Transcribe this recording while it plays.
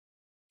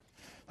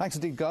Thanks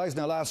indeed, guys.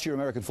 Now, last year,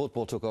 American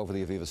football took over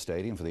the Aviva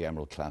Stadium for the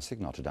Emerald Classic,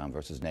 Notre-Dame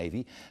versus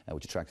Navy,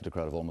 which attracted a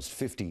crowd of almost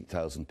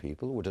 50,000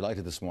 people. We're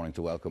delighted this morning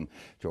to welcome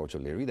George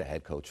O'Leary, the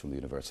head coach from the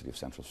University of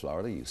Central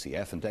Florida,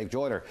 UCF, and Dave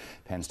Joyner,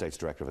 Penn State's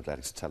Director of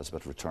Athletics, to tell us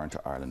about the return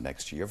to Ireland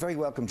next year. You're very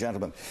welcome,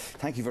 gentlemen.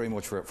 Thank you very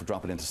much for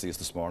dropping in to see us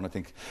this morning. I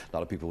think a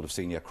lot of people would have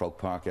seen you at Croke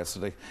Park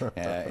yesterday,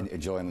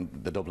 enjoying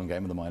the Dublin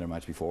game and the minor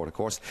match before it, of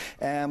course.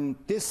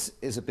 This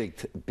is a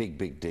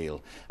big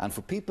deal. And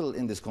for people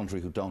in this country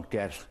who don't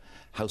get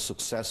how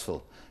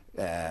successful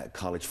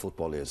college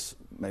football is,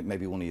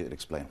 maybe one of you would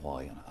explain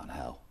why and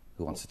how.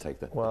 Who wants to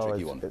take the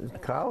tricky one?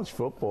 College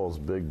football is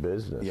big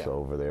business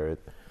over there.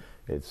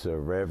 It's a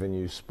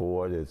revenue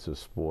sport. It's a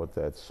sport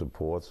that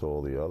supports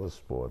all the other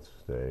sports,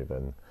 Dave.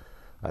 And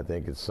I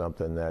think it's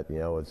something that, you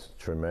know, it's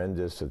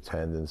tremendous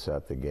attendance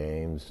at the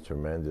games,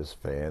 tremendous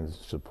fan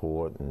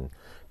support, and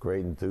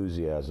great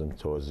enthusiasm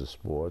towards the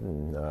sport.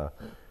 And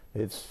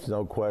it's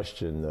no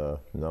question the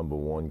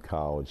 #1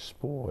 college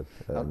sport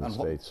in the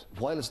States.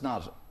 While it's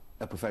not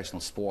a professional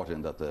sport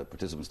in that the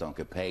participants don't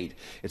get paid,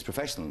 it's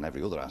professional in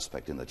every other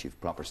aspect, in that you've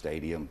proper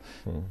stadium,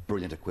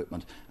 brilliant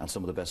equipment, and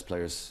some of the best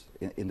players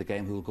in the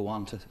game who will go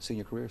on to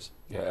senior careers.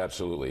 Yeah,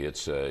 absolutely.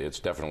 It's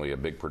definitely a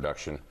big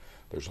production.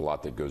 There's a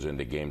lot that goes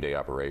into game day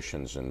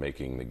operations and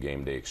making the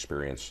game day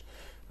experience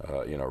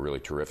really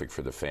terrific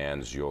for the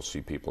fans. You'll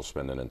see people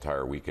spend an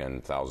entire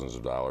weekend, thousands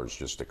of dollars,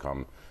 just to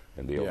come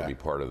and be able to be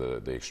part of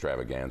the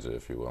extravaganza,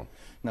 if you will.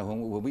 Now,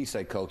 when we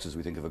say coaches,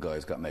 we think of a guy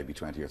who's got maybe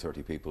 20 or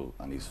 30 people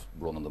and he's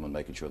running them and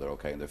making sure they're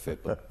okay and they're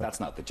fit, but that's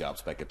not the job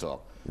spec at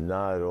all.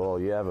 Not at all.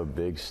 You have a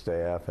big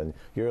staff, and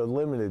you're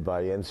limited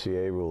by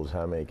NCAA rules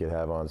how many you can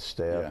have on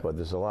staff, but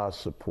there's a lot of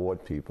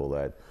support people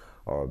that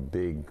are a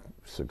big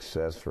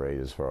success rate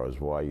as far as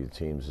why your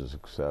teams are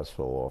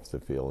successful off the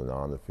field and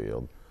on the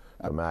field.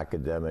 From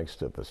academics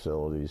to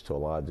facilities to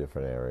a lot of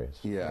different areas.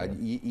 Yeah,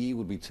 you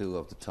would be two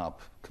of the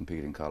top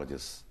competing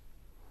colleges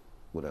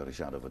without a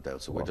shadow of a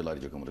doubt. So we're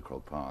delighted you're coming to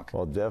Croke Park.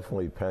 Well,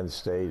 definitely Penn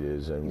State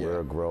is, and we're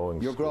a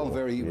growing You're growing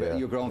very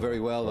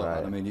well, though.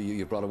 Right. I mean,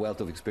 you've brought a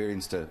wealth of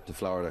experience to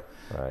Florida,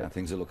 and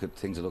things are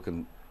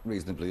looking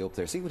reasonably up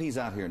there. See what he's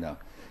at here now.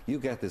 You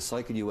get this,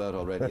 psyching you out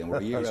already, and we're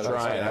a year out. He's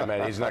trying. I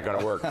mean, he's not going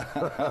to work.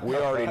 We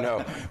already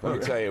know. Let me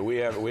tell you, we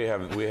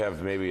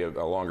have maybe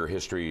a longer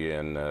history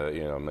and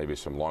maybe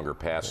some longer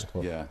past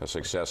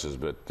successes.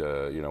 But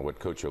what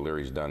Coach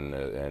O'Leary's done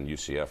and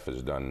UCF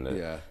has done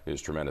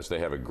is tremendous. They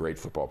have a great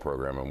football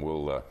program, and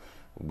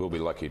we'll be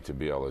lucky to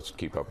be able to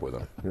keep up with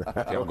them.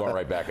 I'm going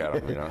right back at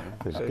them, you know.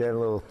 It's getting a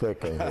little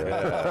thick in here.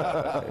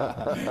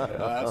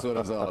 That's what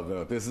it's all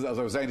about. This is, as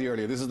I was saying to you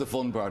earlier, this is the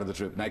fun part of the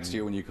trip. Next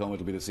year when you come,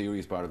 it'll be the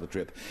serious part of the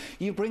trip.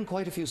 You bring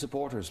quite a few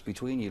supporters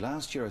between you.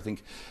 Last year, I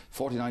think,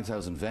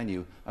 49,000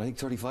 venue, I think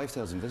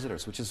 35,000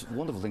 visitors, which is a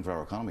wonderful thing for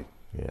our economy.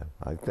 Yeah,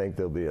 I think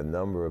there'll be a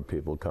number of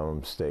people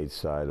coming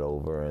stateside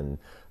over, and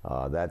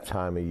that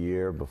time of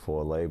year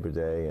before Labor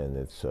Day, and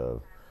it's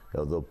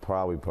they'll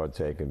probably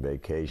partake in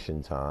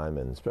vacation time,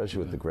 and especially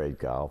with the great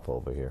golf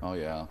over here. Oh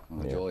yeah,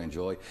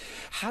 enjoy.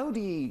 How do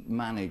you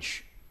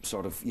manage,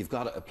 you've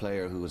got a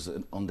player who is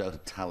an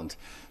undoubted talent,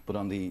 but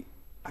on the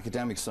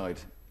academic side,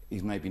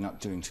 he's maybe not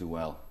doing too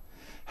well.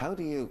 How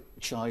do you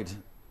chide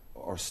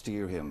or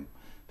steer him?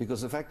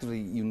 Because effectively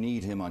you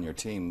need him on your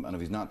team, and if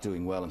he's not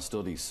doing well in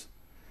studies,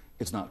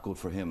 it's not good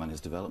for him and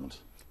his development.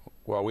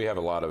 Well, we have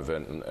a lot of,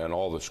 and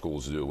all the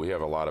schools do, we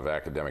have a lot of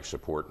academic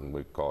support, and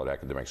we call it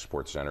academic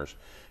support centers,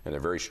 and there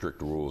are very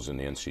strict rules in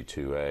the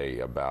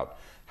NC2A about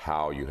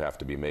how you have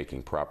to be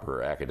making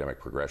proper academic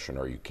progression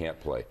or you can't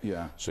play.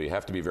 Yeah. So you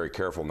have to be very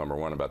careful,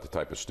 #1, about the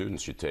type of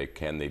students you take.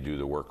 Can they do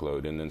the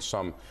workload? And then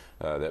some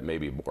that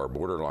maybe are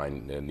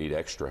borderline and need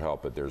extra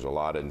help, but there's a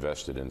lot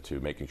invested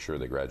into making sure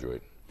they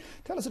graduate.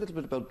 Tell us a little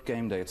bit about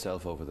game day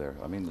itself over there.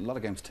 I mean, a lot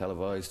of games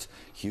televised,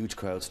 huge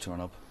crowds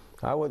turn up.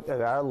 At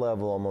our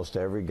level, almost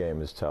every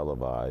game is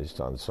televised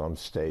on some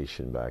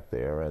station back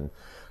there, and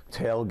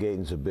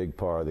tailgating's a big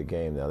part of the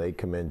game. Now, they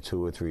come in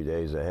 2 or 3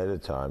 days ahead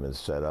of time and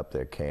set up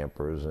their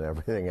campers and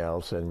everything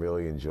else and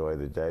really enjoy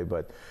the day.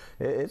 But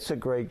it's a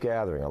great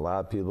gathering. A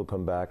lot of people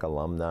come back,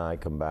 alumni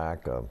come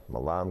back, a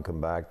lot of them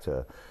come back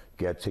to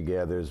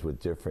get-togethers with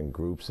different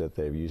groups that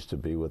they used to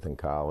be with in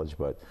college.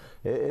 But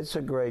it's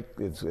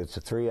it's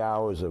 3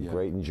 hours of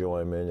great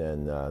enjoyment,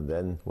 and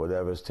then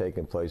whatever's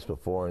taking place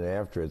before and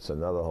after, it's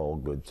another whole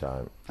good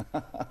time.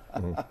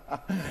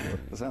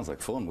 It sounds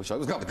like fun. Wish I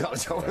was going to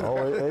college over there.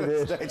 Oh, it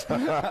is.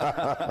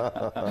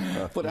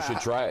 But you should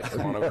try it.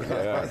 Come on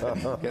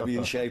over. Get me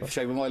in shape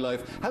of my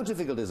life. How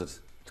difficult is it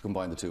to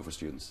combine the two for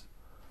students?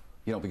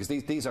 You know, because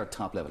these are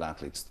top-level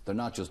athletes. They're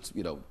not just,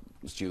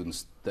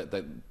 students. That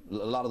a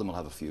lot of them will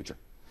have a future,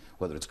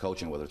 whether it's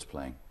coaching, whether it's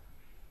playing.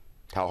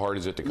 How hard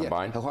is it to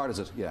combine? Yeah, how hard is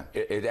it? Yeah.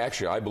 It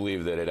actually, I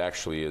believe that it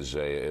actually is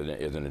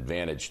an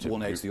advantage.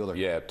 One aids the other.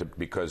 Yeah,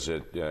 because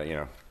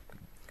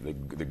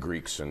the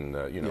Greeks and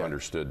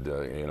understood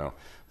the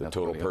That's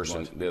total really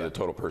person. much. The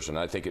total person.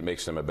 I think it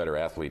makes them a better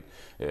athlete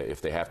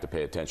if they have to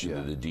pay attention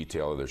to the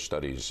detail of their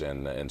studies,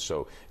 and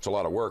so it's a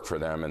lot of work for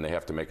them, and they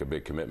have to make a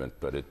big commitment.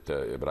 But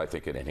I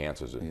think it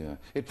enhances it. Yeah,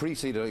 it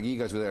preceded. You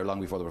guys were there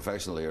long before the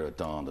professional era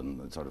dawned,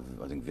 and sort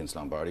of I think Vince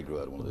Lombardi grew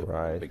out of one of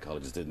the big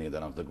colleges, didn't he? And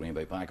then onto the Green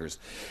Bay Packers.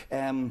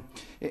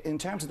 In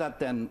terms of that,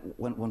 then,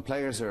 when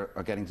players are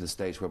getting to the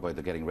stage whereby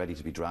they're getting ready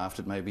to be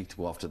drafted, maybe to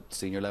go off to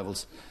senior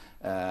levels,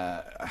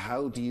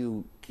 how do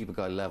you keep a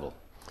guy level?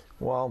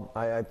 Well,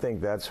 I think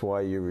that's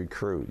why you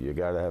recruit. You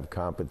got to have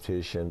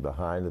competition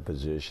behind the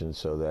position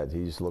so that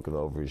he's looking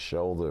over his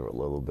shoulder a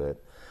little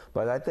bit.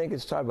 But I think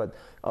it's time. But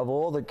of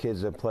all the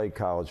kids that play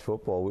college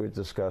football, we were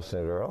discussing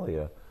it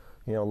earlier,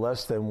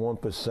 less than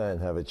 1%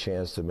 have a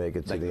chance to make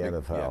it to the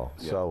NFL.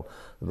 So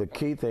the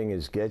key thing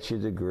is get your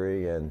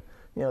degree. And,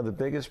 the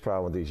biggest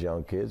problem with these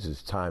young kids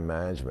is time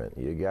management.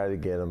 You got to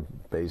get them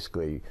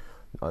basically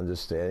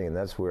understanding, and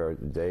that's where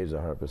Dave's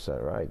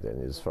 100% right.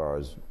 And as far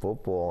as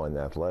football and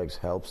athletics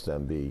helps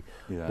them be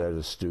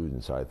better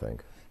students, I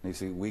think. You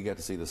see, we get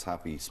to see this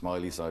happy,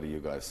 smiley side of you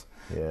guys.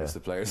 Yeah. It's the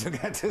players who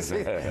get to see.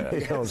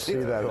 You don't see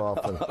that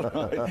often.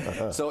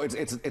 Right. So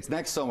it's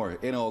next summer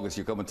in August.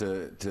 You're coming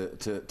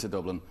to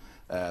Dublin,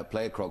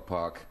 play at Croke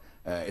Park.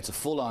 It's a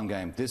full-on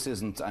game. This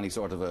isn't any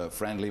sort of a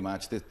friendly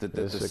match. This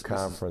is a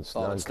conference,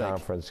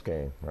 non-conference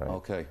game. Right.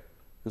 Okay.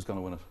 Who's going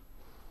to win it?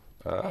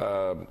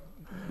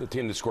 The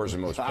team that scores the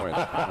most points.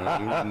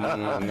 I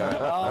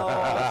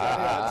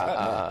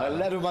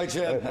led with my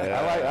chin.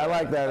 I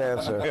like that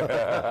answer.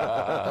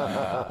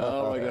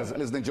 All right, guys.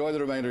 Listen, enjoy the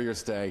remainder of your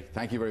stay.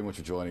 Thank you very much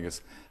for joining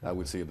us.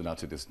 We'll see you in the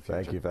not-too-distant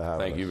future. Thank you for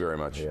having us. Thank you very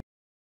much.